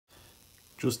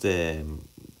just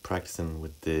practicing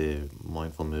with the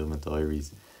mindful movement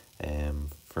diaries.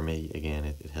 For me, again,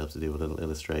 it helps to do a little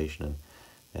illustration,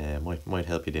 and might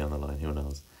help you down the line. Who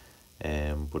knows?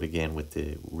 But again, with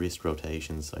the wrist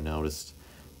rotations, I noticed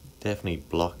definitely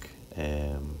block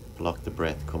the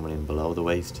breath coming in below the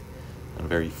waist, and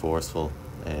very forceful.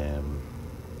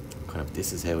 Kind of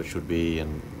this is how it should be,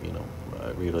 and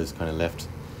I realized kind of left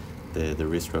the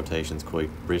wrist rotations quite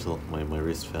brittle. My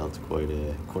wrist felt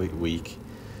quite weak,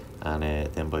 and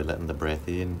then by letting the breath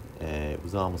in, it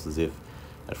was almost as if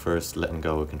at first letting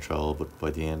go of control, but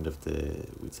by the end of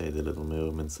we'd say the little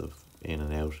movements of in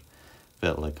and out,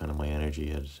 felt like kind of my energy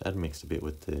had mixed a bit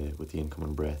with the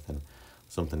incoming breath, and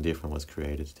something different was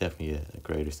created. Definitely a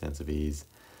greater sense of ease.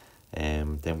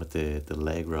 Then with the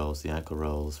leg rolls, the ankle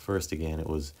rolls, first again it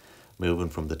was moving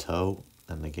from the toe,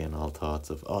 and again all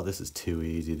thoughts of, oh, this is too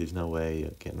easy, there's no way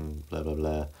of getting blah blah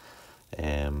blah.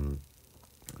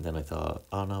 Then I thought,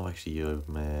 oh no, actually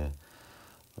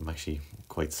I'm actually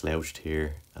quite slouched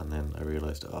here, and then I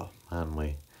realised, oh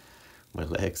man, my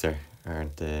legs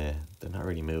aren't they're not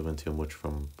really moving too much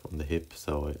from the hip.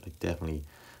 So I definitely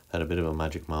had a bit of a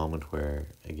magic moment where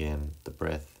again the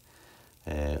breath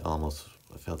almost,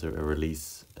 I felt a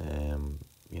release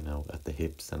at the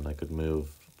hips, and I could move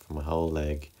from my whole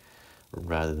leg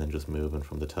rather than just moving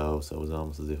from the toe. So it was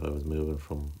almost as if I was moving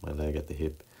from my leg at the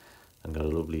hip, and got a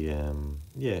lovely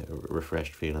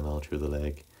refreshed feeling all through the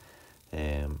leg.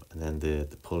 And then the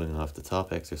pulling off the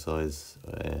top exercise,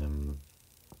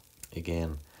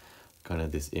 again, kind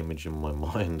of this image in my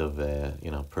mind of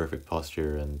perfect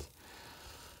posture, and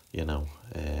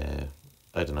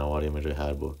I don't know what image I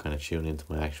had, but kind of tune into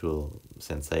my actual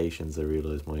sensations. I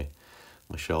realized my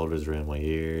shoulders around my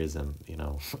ears, and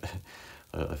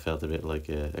I felt a bit like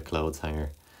a clothes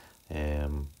hanger.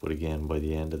 But again, by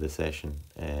the end of the session,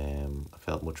 I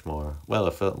felt much more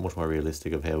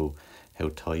realistic of how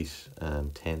tight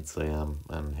and tense I am,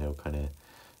 and how kind of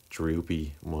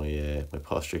droopy my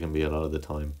posture can be a lot of the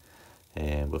time.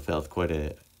 But felt quite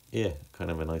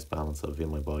kind of a nice balance of in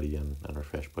my body, and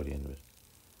refreshed by the end of it.